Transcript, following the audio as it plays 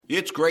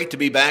It's great to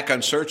be back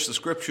on Search the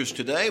Scriptures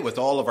today with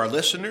all of our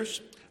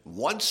listeners.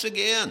 Once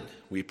again,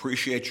 we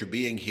appreciate your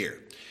being here.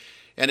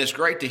 And it's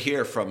great to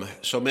hear from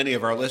so many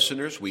of our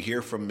listeners. We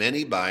hear from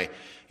many by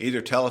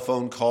either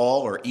telephone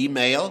call or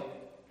email.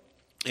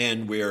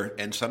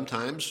 And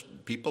sometimes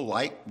people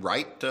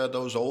write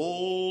those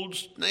old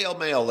snail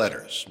mail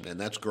letters, and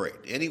that's great.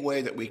 Any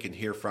way that we can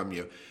hear from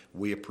you,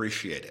 we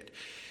appreciate it.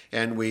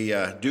 And we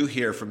do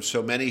hear from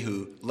so many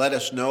who let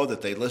us know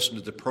that they listen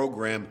to the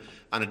program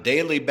on a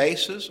daily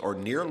basis or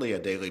nearly a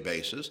daily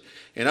basis.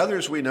 And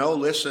others we know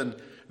listen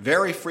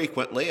very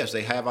frequently as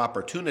they have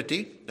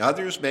opportunity.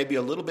 Others maybe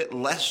a little bit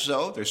less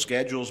so. Their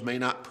schedules may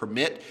not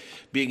permit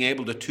being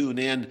able to tune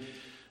in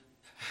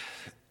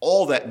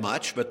all that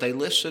much, but they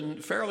listen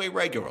fairly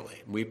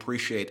regularly. We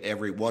appreciate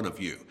every one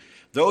of you.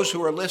 Those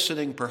who are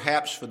listening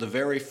perhaps for the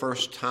very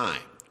first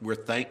time, we're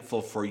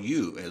thankful for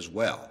you as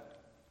well.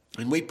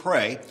 And we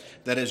pray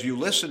that as you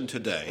listen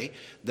today,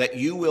 that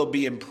you will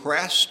be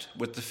impressed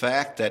with the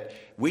fact that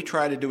we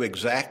try to do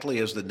exactly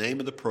as the name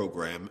of the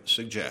program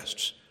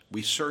suggests.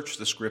 We search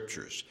the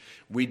Scriptures.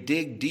 We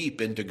dig deep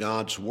into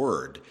God's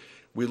Word.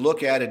 We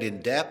look at it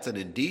in depth and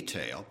in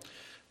detail,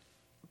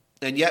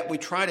 and yet we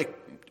try to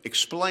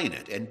explain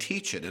it and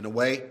teach it in a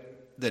way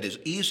that is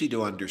easy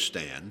to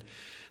understand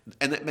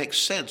and that makes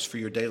sense for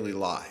your daily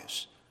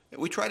lives.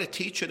 We try to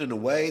teach it in a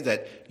way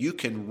that you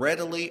can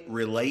readily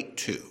relate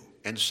to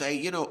and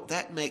say,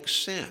 that makes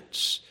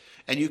sense.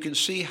 And you can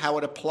see how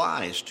it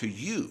applies to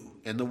you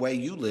and the way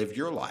you live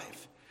your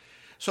life.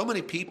 So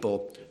many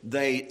people,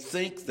 they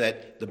think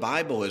that the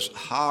Bible is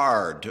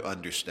hard to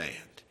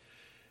understand.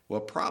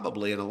 Well,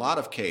 probably in a lot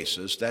of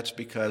cases, that's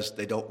because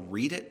they don't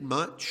read it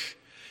much.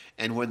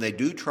 And when they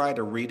do try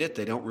to read it,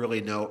 they don't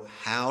really know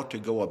how to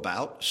go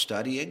about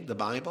studying the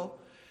Bible.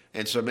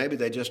 And so maybe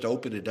they just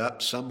open it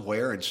up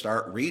somewhere and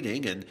start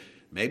reading, and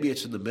maybe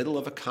it's in the middle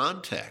of a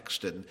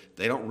context, and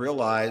they don't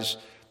realize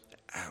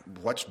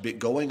what's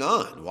going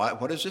on.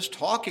 What is this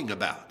talking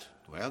about?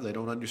 Well, they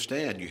don't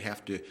understand. You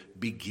have to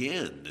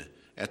begin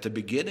at the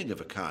beginning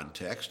of a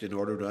context in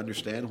order to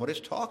understand what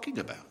it's talking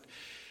about.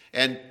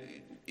 And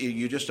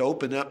you just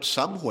open up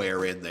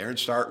somewhere in there and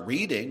start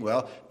reading.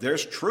 Well,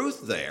 there's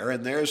truth there,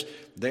 and there's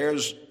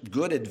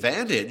good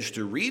advantage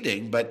to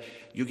reading, but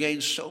you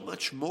gain so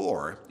much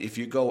more if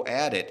you go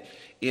at it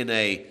in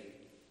a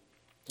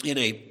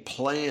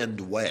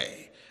planned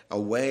way, a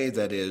way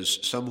that is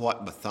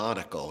somewhat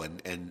methodical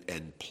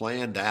and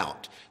planned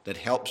out, that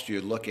helps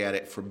you look at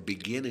it from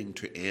beginning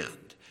to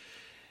end.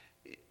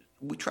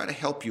 We try to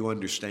help you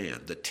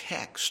understand the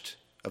text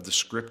of the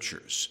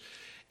Scriptures,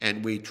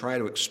 and we try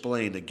to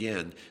explain,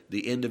 again,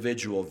 the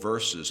individual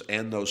verses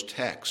and those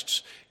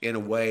texts in a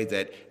way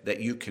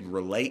that you can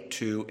relate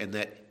to and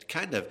that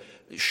kind of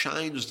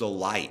shines the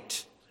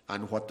light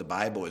on what the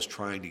Bible is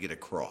trying to get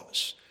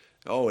across.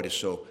 Oh, it is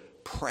so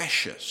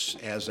precious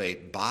as a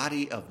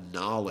body of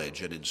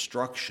knowledge and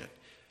instruction.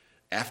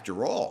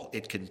 After all,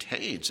 it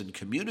contains and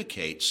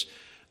communicates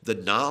the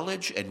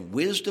knowledge and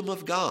wisdom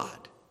of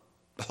God,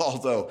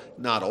 although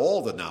not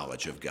all the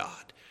knowledge of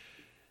God.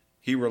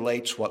 He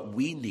relates what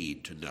we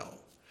need to know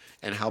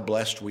and how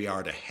blessed we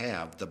are to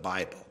have the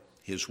Bible,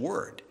 His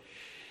Word.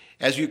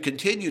 As you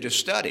continue to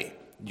study,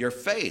 your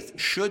faith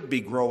should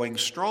be growing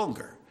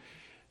stronger.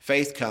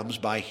 Faith comes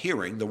by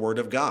hearing the Word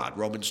of God,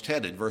 Romans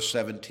 10 and verse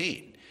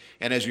 17.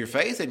 And as your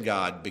faith in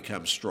God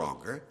becomes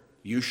stronger,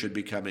 you should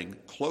be coming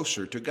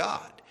closer to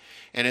God.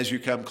 And as you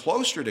come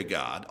closer to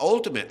God,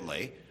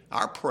 ultimately,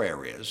 our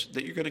prayer is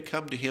that you're going to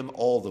come to Him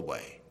all the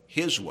way,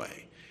 His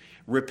way,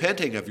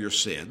 repenting of your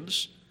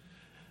sins,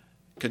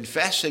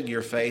 confessing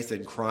your faith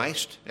in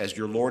Christ as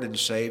your Lord and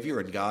Savior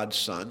and God's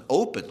Son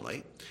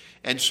openly,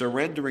 and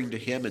surrendering to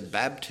Him in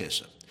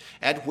baptism,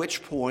 at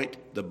which point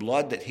the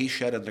blood that He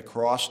shed on the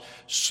cross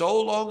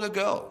so long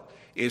ago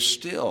is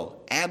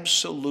still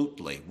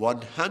absolutely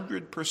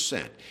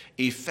 100%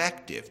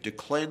 effective to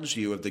cleanse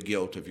you of the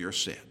guilt of your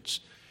sins.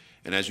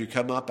 And as you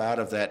come up out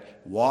of that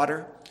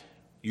water,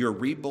 you're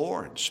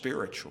reborn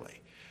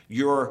spiritually.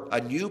 You're a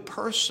new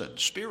person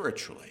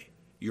spiritually.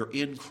 You're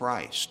in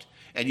Christ.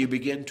 And you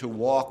begin to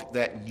walk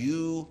that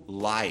new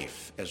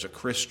life as a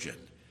Christian,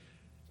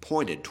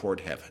 pointed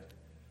toward heaven.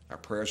 Our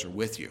prayers are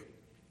with you,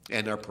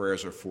 and our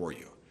prayers are for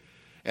you.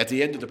 At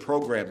the end of the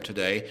program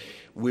today,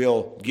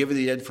 we'll give you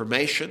the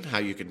information how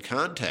you can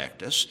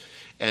contact us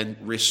and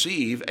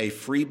receive a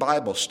free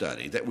Bible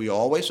study that we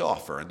always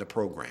offer in the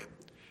program.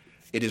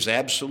 It is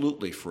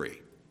absolutely free.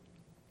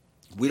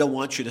 We don't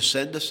want you to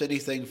send us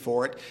anything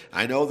for it.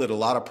 I know that a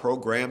lot of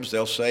programs,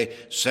 they'll say,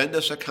 send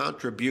us a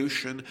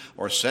contribution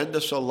or send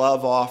us a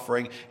love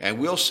offering, and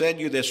we'll send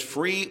you this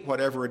free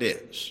whatever it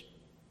is.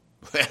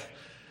 Well,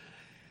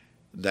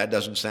 that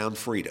doesn't sound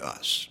free to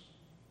us.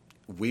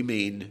 We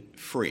mean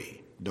free.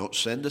 Don't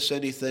send us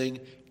anything.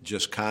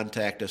 Just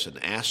contact us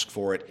and ask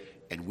for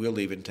it, and we'll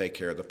even take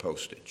care of the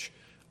postage.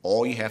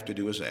 All you have to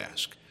do is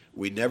ask.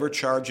 We never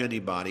charge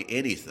anybody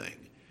anything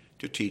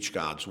to teach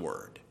God's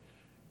Word.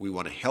 We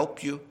want to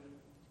help you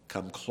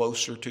come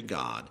closer to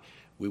God.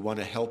 We want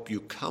to help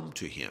you come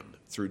to Him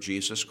through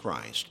Jesus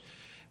Christ.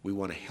 We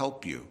want to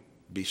help you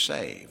be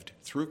saved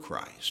through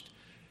Christ.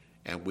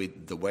 And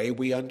the way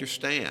we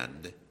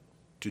understand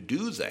to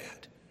do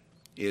that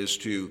is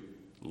to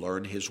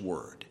learn his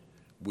word.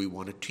 We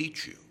want to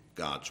teach you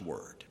God's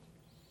word.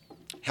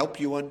 Help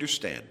you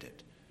understand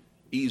it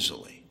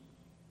easily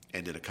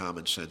and in a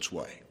common sense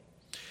way.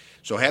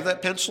 So have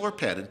that pencil or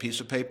pen and piece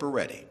of paper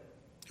ready,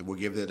 and we'll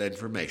give that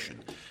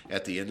information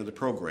at the end of the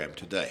program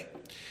today.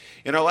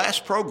 In our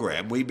last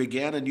program, we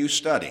began a new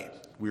study.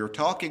 We were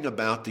talking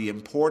about the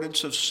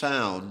importance of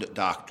sound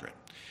doctrine.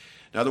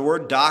 Now, the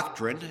word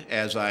doctrine,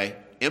 as I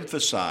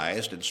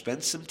emphasized and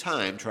spent some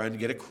time trying to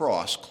get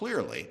across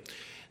clearly,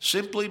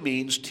 simply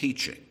means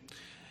teaching.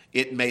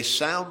 It may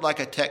sound like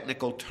a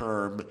technical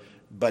term,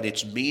 but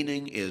its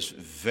meaning is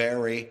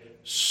very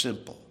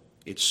simple.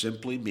 It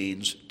simply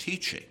means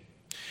teaching.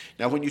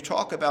 Now, when you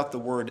talk about the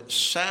word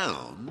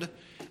sound,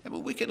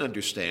 we can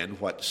understand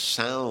what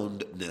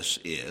soundness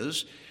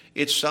is.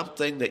 It's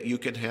something that you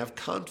can have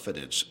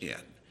confidence in.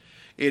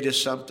 It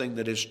is something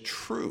that is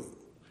true.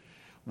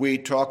 We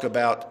talk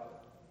about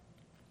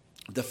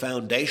the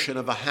foundation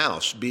of a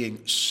house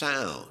being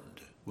sound.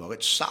 Well,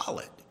 it's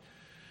solid.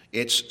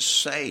 It's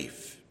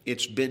safe.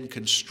 It's been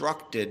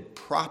constructed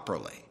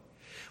properly.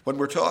 When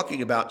we're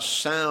talking about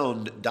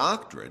sound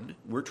doctrine,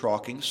 we're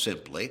talking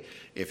simply,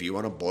 if you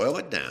want to boil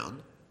it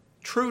down,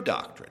 true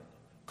doctrine,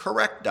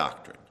 correct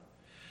doctrine.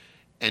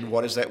 And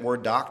what is that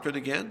word doctrine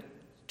again?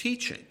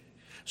 Teaching.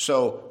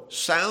 So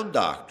sound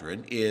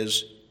doctrine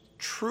is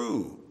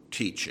true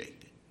teaching,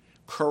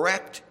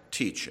 correct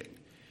teaching,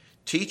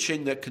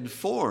 teaching that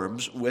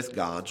conforms with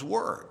God's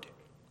word.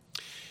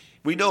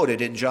 We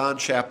noted in John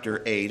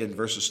chapter 8 and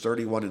verses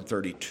 31 and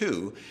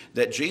 32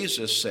 that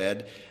Jesus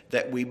said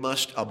that we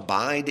must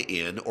abide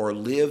in or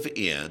live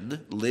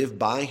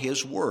by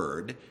his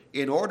word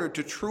in order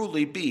to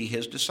truly be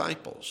his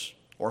disciples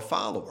or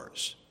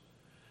followers.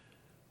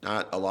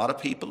 Now, a lot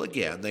of people,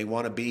 again, they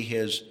want to be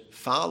his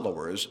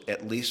followers.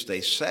 At least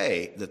they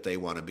say that they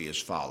want to be his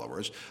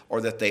followers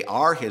or that they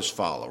are his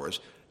followers,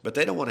 but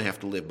they don't want to have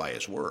to live by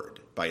his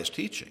word, by his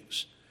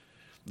teachings.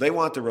 They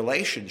want the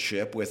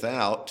relationship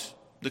without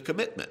the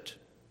commitment.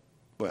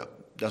 Well,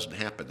 it doesn't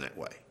happen that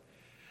way.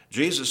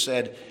 Jesus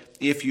said,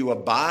 if you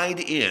abide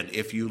in,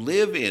 if you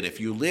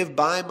live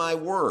by my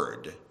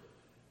word,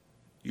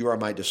 you are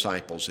my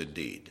disciples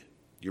indeed.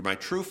 You're my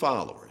true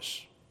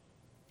followers.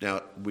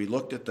 Now, we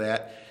looked at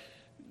that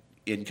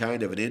in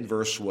kind of an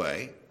inverse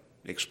way,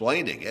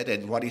 explaining it,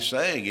 and what he's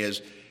saying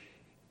is,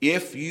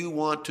 if you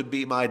want to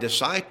be my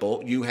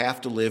disciple, you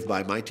have to live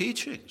by my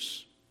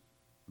teachings,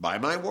 by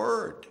my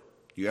word.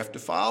 You have to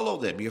follow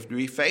them. You have to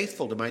be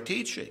faithful to my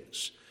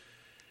teachings.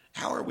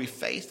 How are we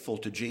faithful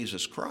to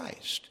Jesus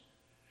Christ?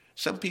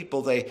 Some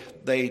people,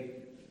 they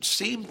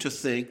seem to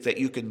think that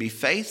you can be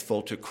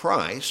faithful to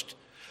Christ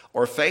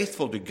or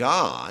faithful to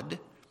God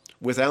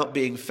without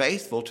being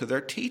faithful to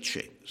their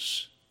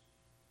teachings.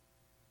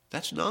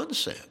 That's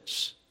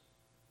nonsense.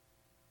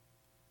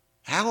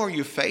 How are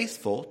you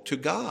faithful to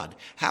God?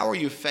 How are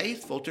you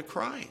faithful to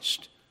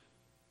Christ?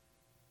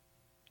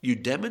 You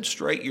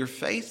demonstrate your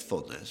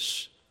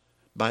faithfulness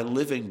by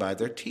living by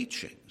their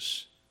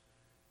teachings.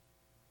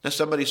 Now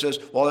somebody says,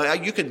 well,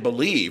 you can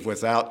believe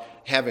without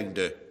having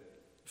to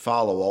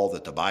follow all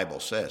that the Bible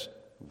says.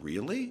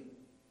 Really?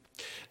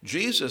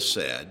 Jesus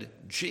said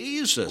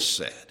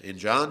in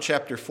John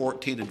chapter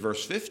 14 and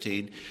verse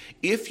 15,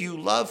 if you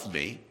love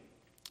me,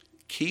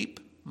 keep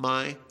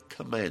my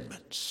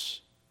commandments.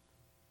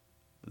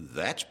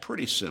 That's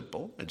pretty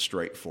simple and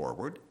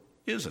straightforward,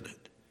 isn't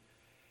it?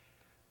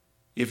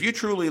 If you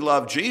truly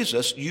love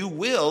Jesus, you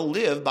will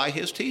live by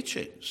his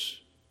teachings.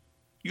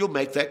 You'll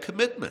make that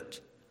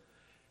commitment.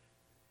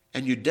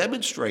 And you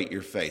demonstrate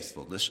your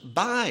faithfulness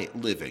by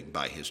living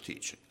by his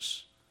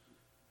teachings.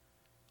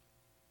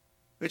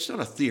 It's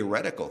not a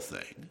theoretical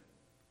thing.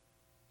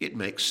 It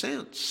makes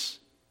sense.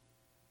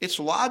 It's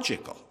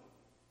logical.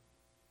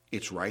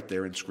 It's right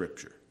there in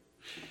Scripture.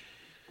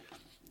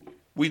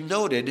 We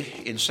noted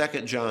in 2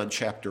 John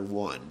chapter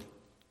 1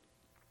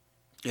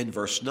 in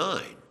verse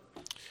 9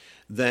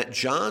 that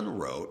John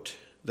wrote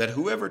that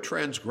whoever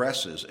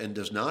transgresses and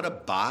does not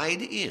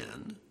abide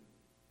in,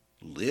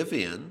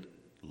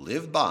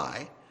 live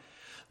by,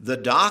 the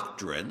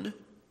doctrine,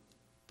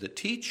 the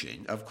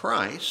teaching of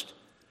Christ,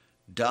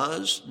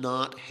 does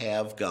not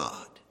have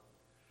God.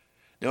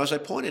 Now, as I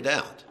pointed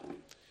out,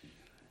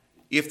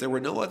 if there were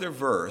no other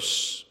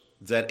verse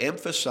that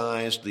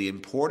emphasized the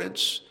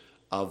importance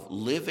of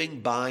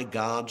living by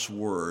God's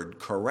word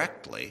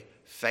correctly,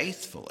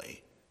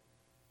 faithfully,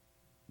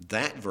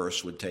 that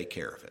verse would take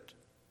care of it.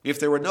 If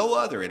there were no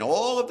other in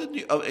all of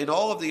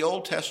the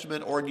Old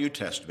Testament or New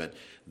Testament,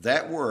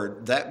 that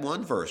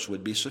one verse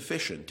would be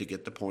sufficient to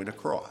get the point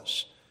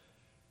across.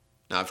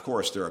 Now, of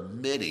course, there are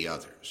many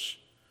others.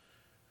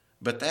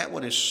 But that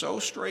one is so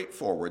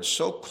straightforward,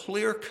 so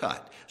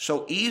clear-cut,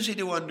 so easy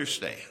to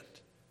understand.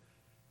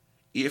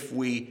 If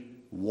we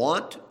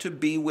want to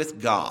be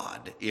with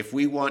God, if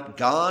we want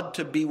God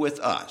to be with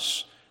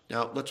us,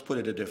 now let's put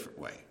it a different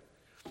way.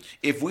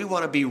 If we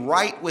want to be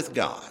right with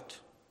God,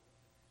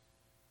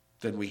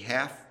 then we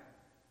have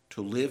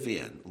to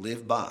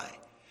live by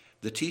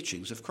the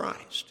teachings of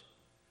Christ.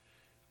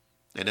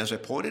 And as I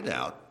pointed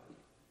out,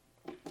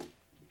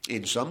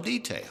 in some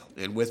detail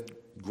and with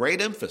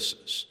great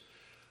emphasis,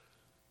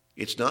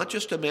 it's not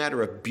just a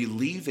matter of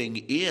believing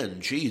in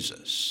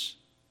Jesus.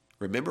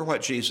 Remember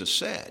what Jesus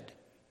said.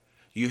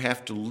 You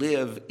have to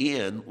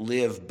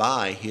live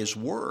by his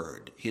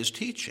word, his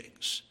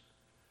teachings.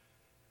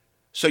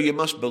 So you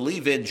must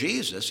believe in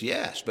Jesus,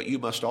 yes, but you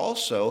must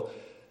also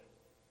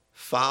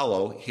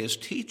follow his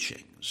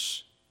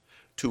teachings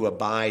to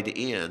abide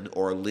in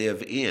or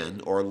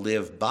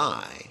live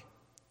by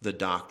the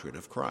doctrine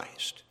of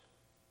Christ.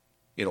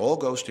 It all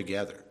goes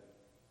together.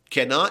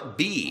 Cannot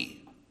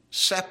be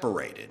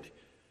separated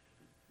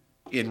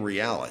in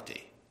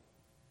reality.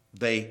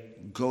 They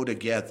go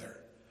together.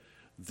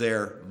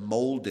 They're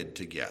molded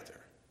together.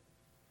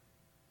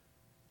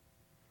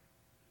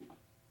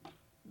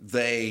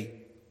 They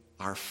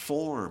are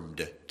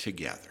formed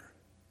together.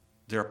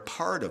 They're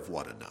part of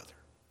one another.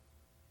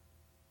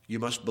 You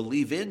must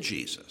believe in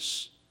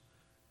Jesus.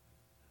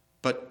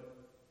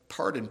 But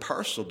part and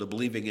parcel to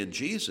believing in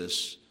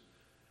Jesus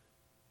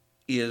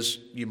is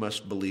you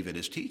must believe in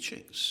his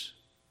teachings.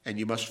 And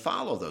you must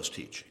follow those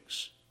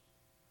teachings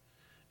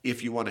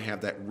if you want to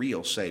have that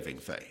real saving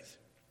faith.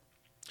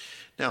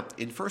 Now,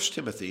 in 1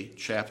 Timothy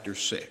chapter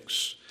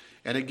 6,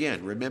 and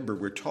again, remember,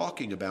 we're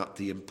talking about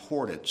the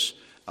importance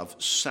of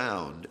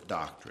sound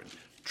doctrine,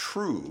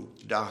 true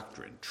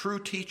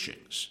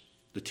teachings,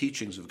 the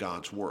teachings of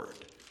God's word,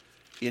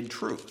 in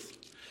truth.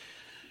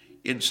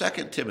 In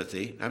 1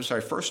 Timothy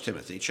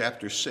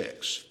chapter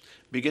 6,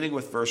 beginning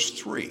with verse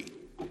 3,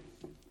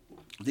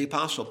 the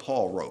Apostle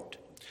Paul wrote,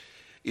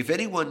 "If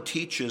anyone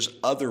teaches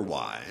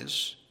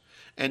otherwise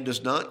and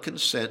does not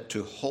consent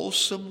to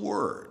wholesome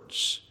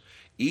words,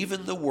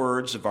 even the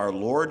words of our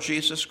Lord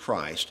Jesus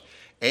Christ,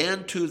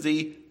 and to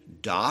the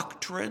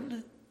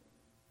doctrine,"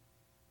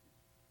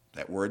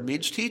 that word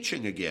means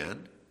teaching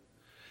again,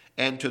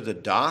 "and to the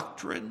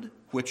doctrine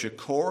which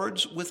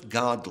accords with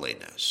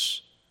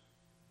godliness."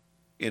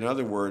 In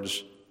other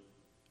words,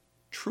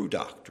 true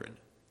doctrine,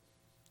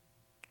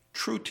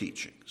 true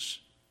teachings.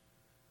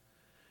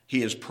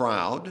 He is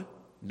proud,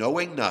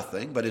 knowing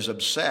nothing, but is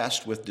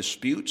obsessed with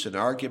disputes and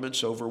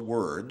arguments over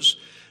words,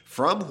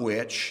 from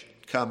which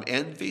come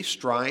envy,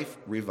 strife,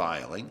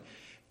 reviling,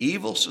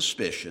 evil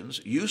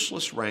suspicions,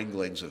 useless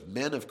wranglings of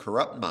men of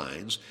corrupt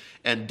minds,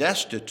 and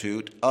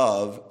destitute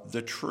of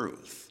the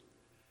truth,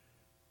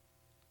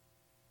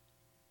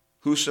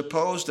 who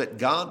suppose that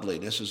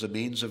godliness is a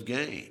means of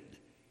gain.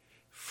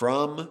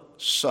 From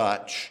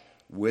such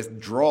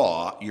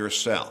withdraw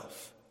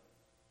yourself.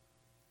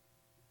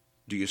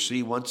 Do you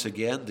see once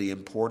again the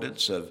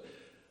importance of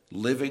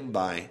living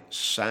by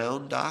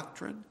sound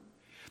doctrine?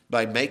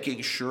 By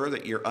making sure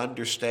that you're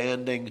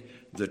understanding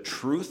the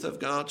truth of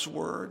God's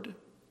word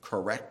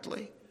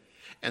correctly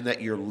and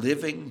that you're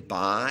living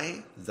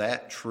by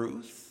that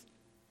truth?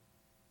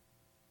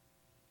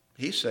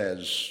 He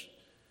says,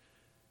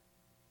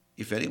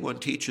 if anyone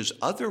teaches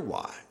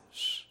otherwise,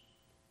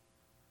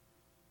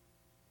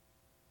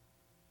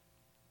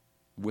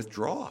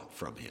 withdraw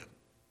from him.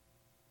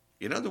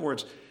 In other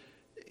words,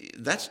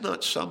 that's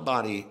not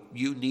somebody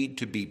you need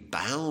to be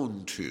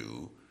bound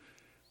to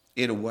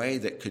in a way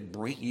that could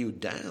bring you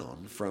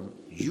down from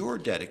your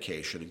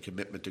dedication and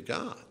commitment to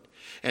God.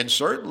 And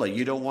certainly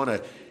you don't want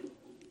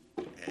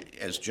to,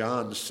 as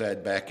John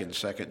said back in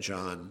 2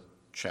 John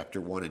chapter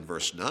 1 and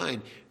verse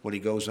 9, when he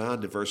goes on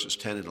to verses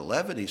 10 and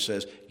 11, he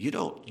says, you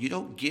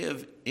don't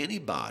give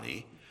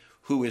anybody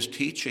who is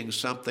teaching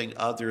something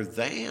other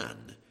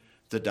than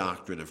the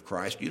doctrine of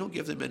Christ, you don't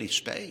give them any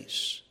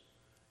space.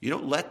 You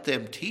don't let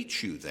them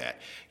teach you that.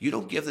 You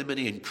don't give them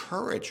any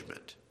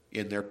encouragement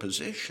in their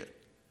position,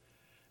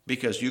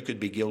 because you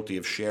could be guilty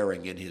of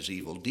sharing in his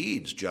evil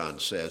deeds, John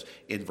says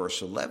in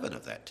verse 11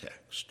 of that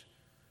text.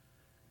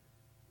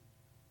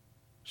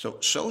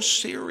 So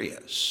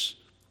serious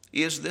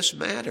is this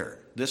matter,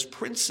 this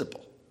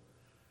principle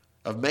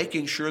of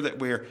making sure that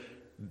we're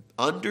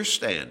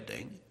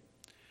understanding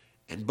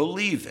and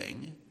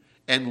believing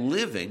and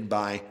living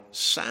by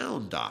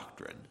sound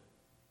doctrine,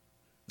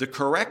 the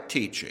correct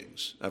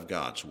teachings of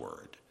God's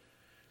word.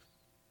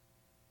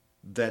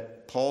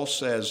 That Paul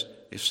says,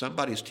 if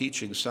somebody's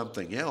teaching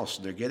something else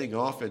and they're getting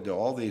off into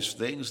all these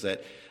things,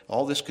 that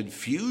all this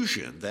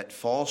confusion that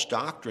false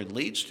doctrine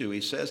leads to, he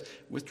says,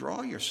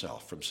 withdraw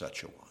yourself from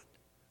such a one.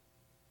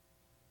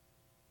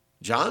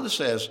 John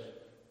says,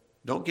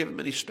 don't give him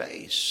any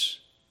space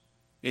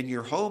in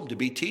your home to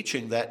be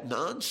teaching that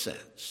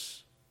nonsense.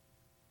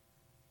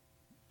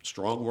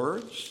 Strong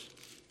words,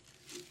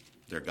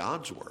 they're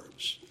God's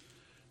words.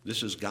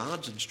 This is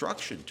God's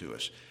instruction to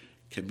us,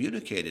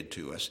 communicated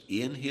to us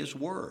in his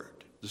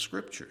word, the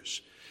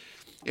scriptures.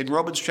 In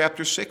Romans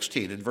chapter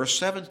 16 and verse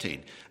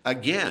 17,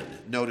 again,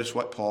 notice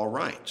what Paul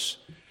writes.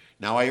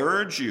 Now I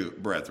urge you,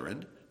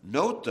 brethren,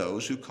 note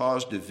those who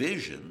cause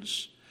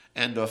divisions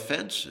and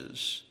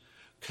offenses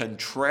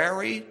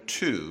contrary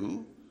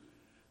to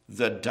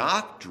the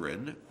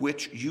doctrine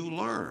which you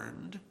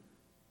learned,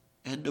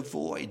 and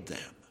avoid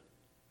them.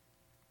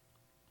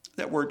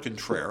 That word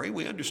contrary,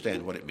 we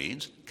understand what it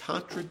means,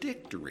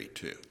 contradictory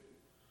to.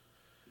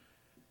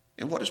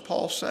 And what does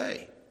Paul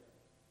say?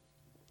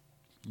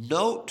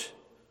 Note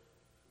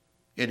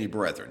any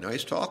brethren. Now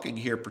he's talking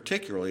here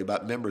particularly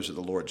about members of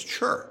the Lord's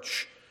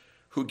church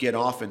who get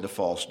off into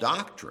false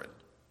doctrine.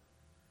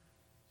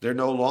 They're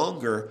no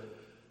longer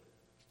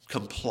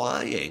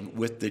complying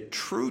with the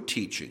true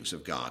teachings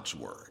of God's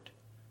word.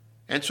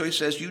 And so he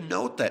says, you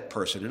note that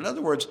person. In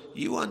other words,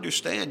 you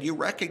understand, you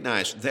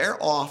recognize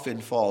they're off in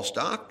false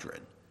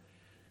doctrine,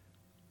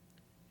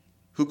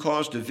 who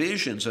cause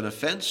divisions and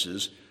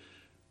offenses.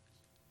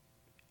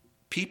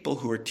 People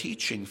who are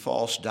teaching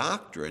false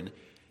doctrine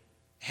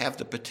have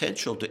the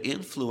potential to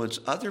influence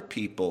other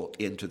people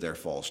into their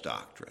false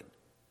doctrine.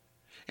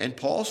 And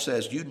Paul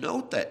says, you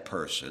note that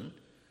person,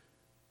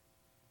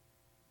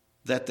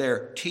 that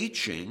they're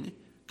teaching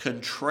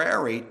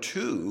contrary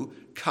to,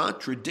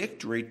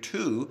 contradictory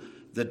to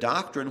the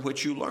doctrine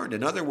which you learned.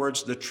 In other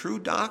words, the true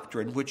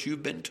doctrine which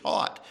you've been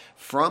taught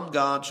from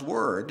God's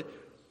word.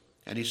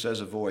 And he says,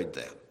 avoid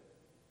them.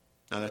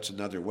 Now that's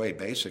another way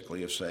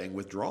basically of saying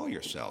withdraw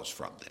yourselves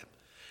from them,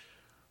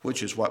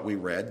 which is what we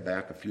read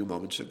back a few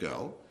moments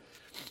ago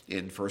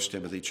in 1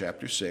 Timothy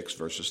chapter 6,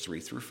 verses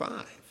 3 through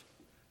 5.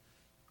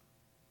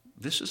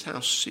 This is how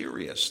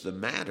serious the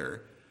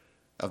matter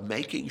of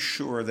making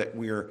sure that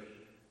we're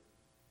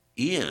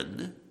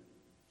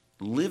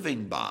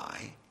living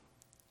by,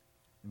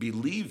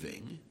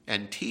 believing,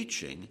 and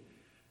teaching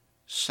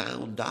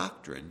sound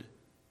doctrine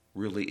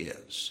really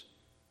is.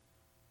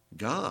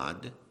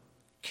 God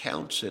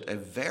counts it a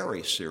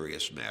very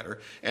serious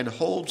matter and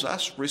holds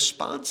us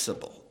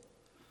responsible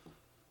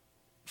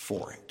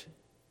for it.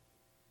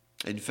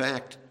 In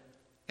fact,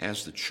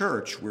 as the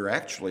church, we're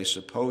actually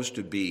supposed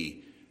to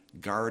be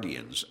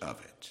guardians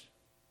of it.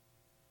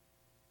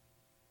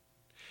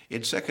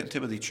 In 2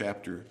 Timothy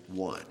chapter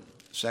 1,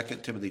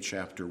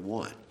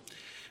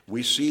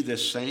 we see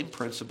this same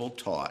principle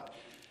taught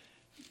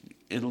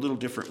in a little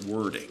different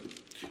wording.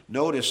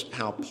 Notice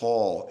how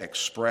Paul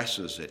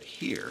expresses it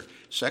here.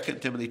 2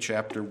 Timothy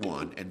chapter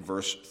 1 and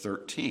verse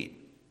 13.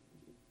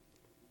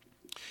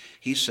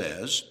 He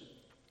says,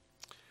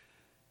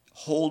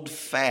 hold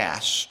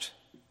fast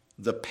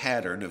the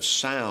pattern of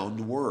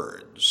sound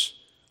words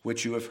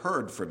which you have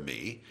heard from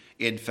me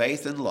in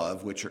faith and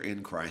love which are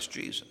in Christ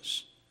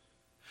Jesus.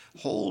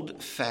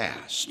 Hold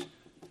fast.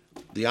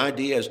 The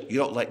idea is you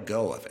don't let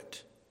go of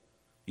it.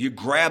 You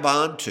grab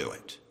onto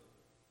it.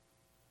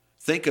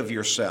 Think of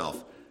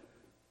yourself.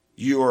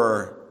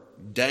 You're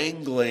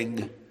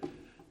dangling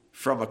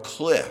from a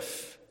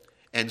cliff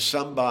and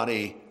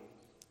somebody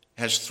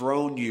has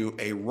thrown you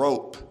a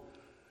rope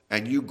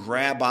and you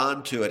grab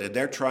onto it and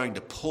they're trying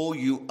to pull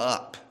you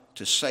up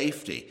to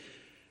safety.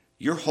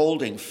 You're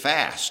holding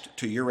fast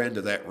to your end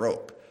of that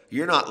rope.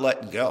 You're not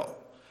letting go.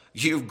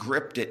 You've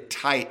gripped it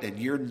tight and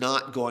you're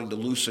not going to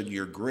loosen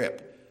your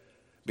grip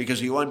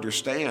because you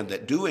understand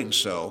that doing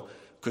so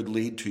could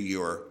lead to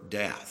your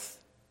death.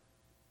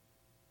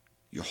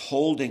 You're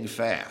holding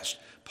fast.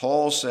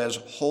 Paul says,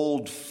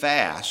 hold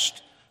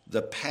fast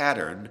the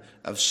pattern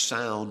of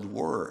sound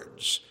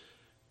words.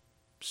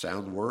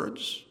 Sound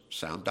words,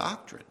 sound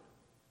doctrine.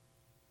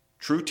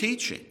 True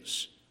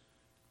teachings,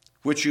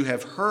 which you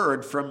have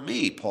heard from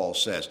me, Paul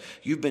says.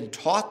 You've been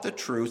taught the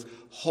truth.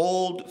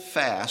 Hold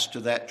fast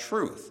to that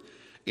truth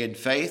in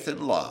faith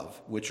and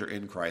love, which are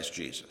in Christ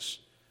Jesus.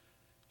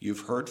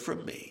 You've heard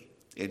from me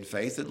in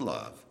faith and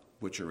love,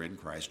 which are in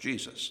Christ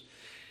Jesus.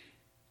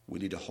 We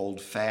need to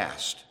hold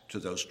fast to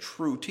those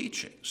true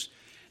teachings.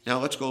 Now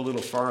let's go a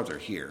little farther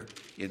here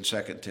in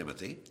 2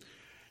 Timothy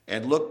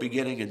and look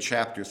beginning in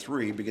chapter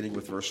 3, beginning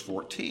with verse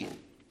 14.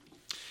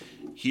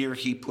 Here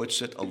he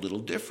puts it a little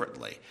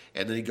differently,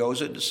 and then he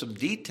goes into some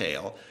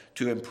detail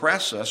to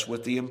impress us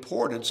with the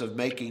importance of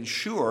making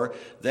sure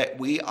that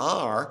we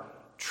are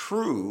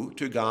true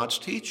to God's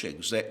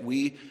teachings, that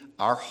we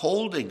are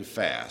holding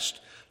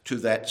fast to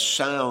that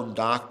sound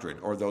doctrine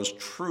or those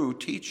true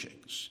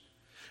teachings.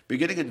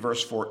 Beginning in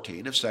verse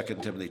 14 of 2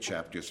 Timothy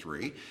chapter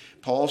 3,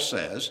 Paul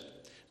says,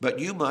 but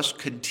you must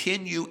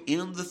continue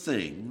in the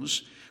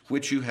things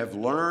which you have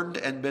learned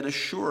and been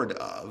assured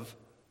of,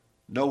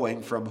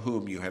 knowing from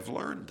whom you have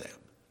learned them.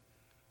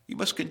 You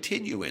must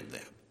continue in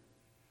them.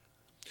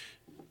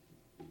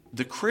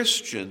 The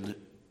Christian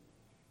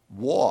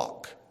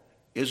walk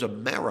is a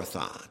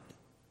marathon.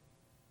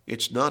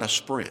 It's not a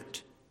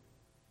sprint.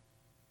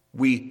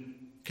 We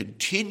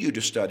continue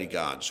to study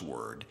God's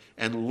word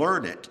and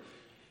learn it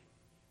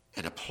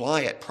and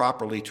apply it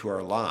properly to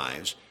our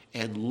lives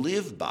and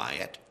live by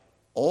it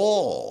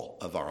all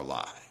of our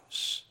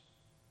lives.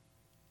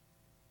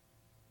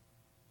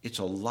 It's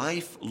a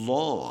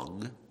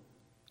lifelong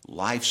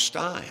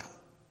lifestyle.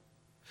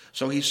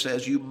 So he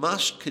says you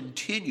must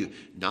continue,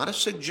 not a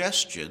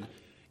suggestion.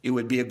 It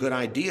would be a good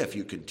idea if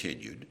you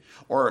continued,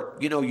 or,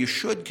 you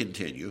should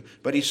continue,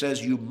 but he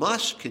says you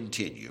must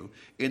continue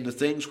in the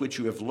things which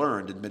you have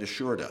learned and been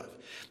assured of.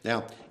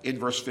 Now, in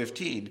verse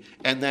 15,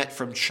 and that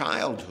from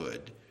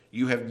childhood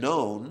you have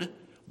known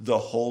the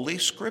Holy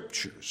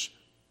Scriptures.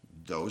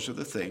 Those are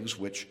the things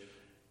which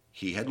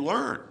He had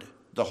learned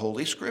the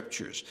Holy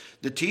Scriptures,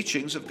 the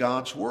teachings of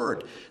God's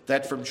Word,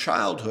 that from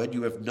childhood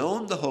you have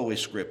known the Holy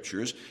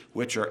Scriptures,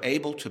 which are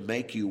able to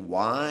make you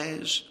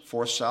wise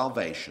for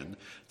salvation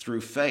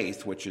through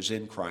faith which is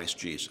in Christ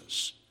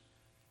Jesus.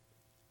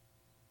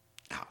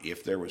 Now,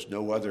 if there was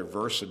no other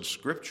verse in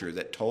Scripture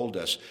that told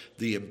us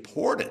the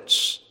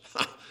importance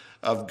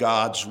of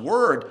God's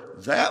Word,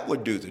 that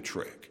would do the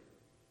trick.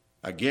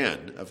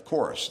 Again, of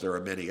course, there are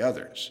many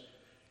others.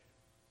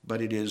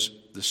 But it is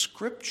the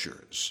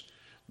Scriptures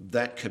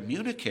that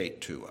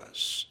communicate to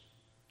us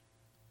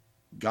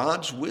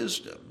God's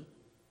wisdom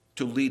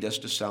to lead us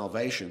to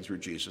salvation through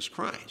Jesus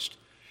Christ.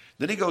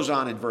 Then he goes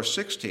on in verse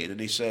 16 and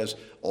he says,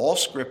 all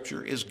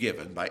Scripture is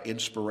given by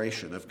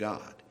inspiration of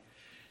God.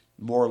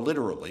 More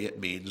literally, it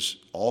means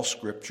all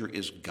Scripture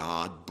is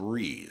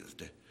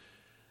God-breathed.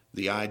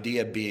 The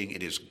idea being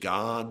it is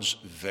God's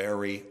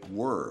very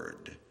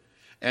word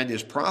and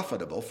is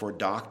profitable for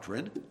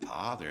doctrine.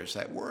 There's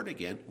that word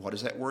again. What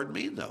does that word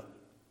mean, though?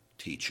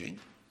 Teaching.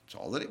 That's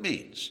all that it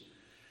means.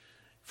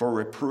 For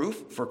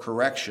reproof, for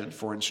correction,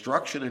 for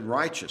instruction in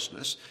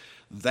righteousness,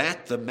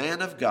 that the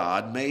man of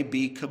God may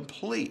be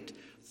complete,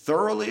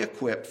 thoroughly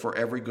equipped for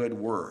every good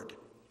word.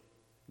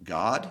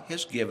 God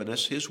has given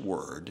us his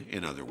word,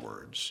 in other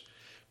words,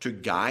 to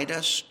guide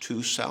us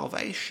to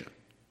salvation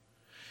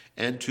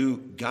and to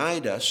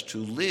guide us to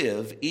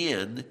live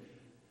in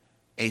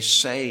a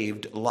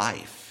saved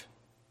life.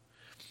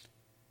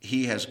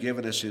 He has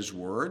given us his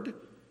word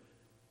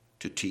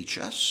to teach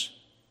us,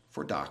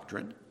 for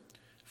doctrine,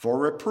 for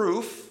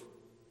reproof.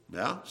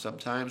 Now,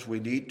 sometimes we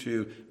need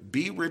to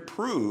be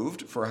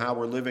reproved for how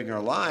we're living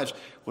our lives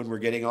when we're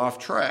getting off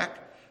track,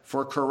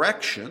 for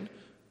correction,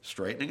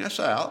 straightening us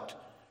out,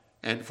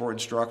 and for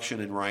instruction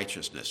in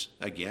righteousness.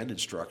 Again,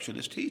 instruction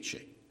is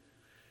teaching.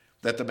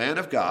 That the man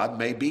of God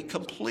may be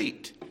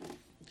complete,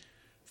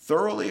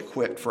 thoroughly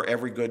equipped for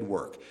every good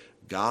work.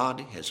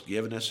 God has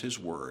given us his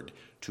word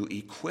to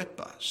equip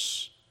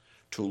us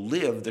to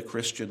live the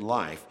Christian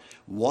life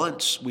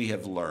once we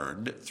have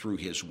learned through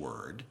his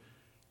word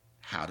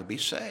how to be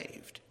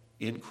saved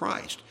in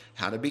Christ,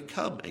 how to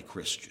become a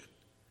Christian.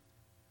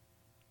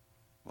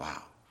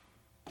 Wow.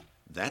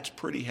 That's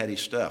pretty heady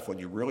stuff when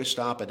you really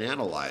stop and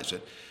analyze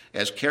it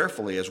as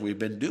carefully as we've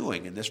been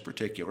doing in this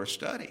particular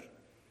study.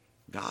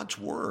 God's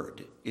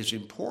word is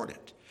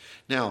important.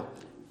 Now,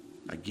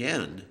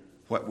 again,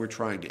 what we're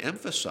trying to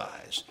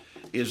emphasize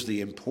is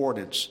the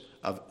importance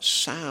of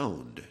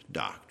sound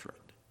doctrine,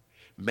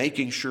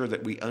 making sure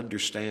that we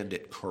understand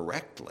it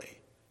correctly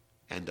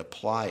and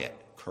apply it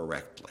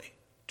correctly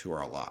to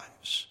our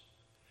lives.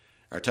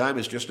 Our time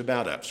is just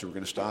about up, so we're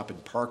going to stop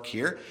and park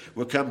here.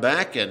 We'll come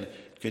back and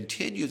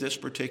continue this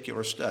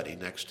particular study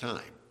next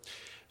time.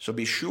 So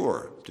be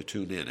sure to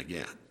tune in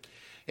again.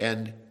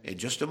 And in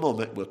just a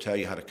moment, we'll tell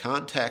you how to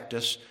contact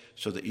us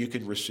so that you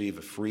can receive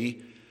a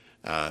free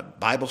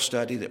Bible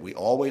study that we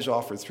always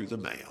offer through the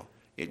mail.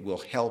 It will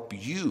help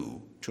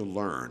you to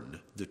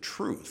learn the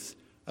truth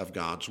of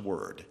God's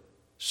word,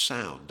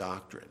 sound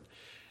doctrine,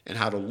 and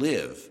how to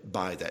live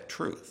by that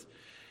truth.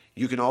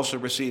 You can also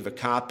receive a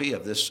copy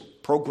of this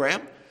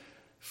program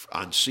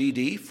on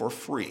CD for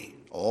free.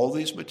 All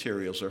these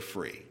materials are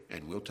free,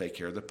 and we'll take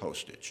care of the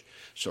postage.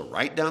 So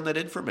write down that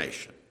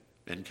information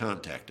and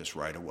contact us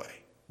right away.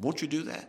 Won't you do that?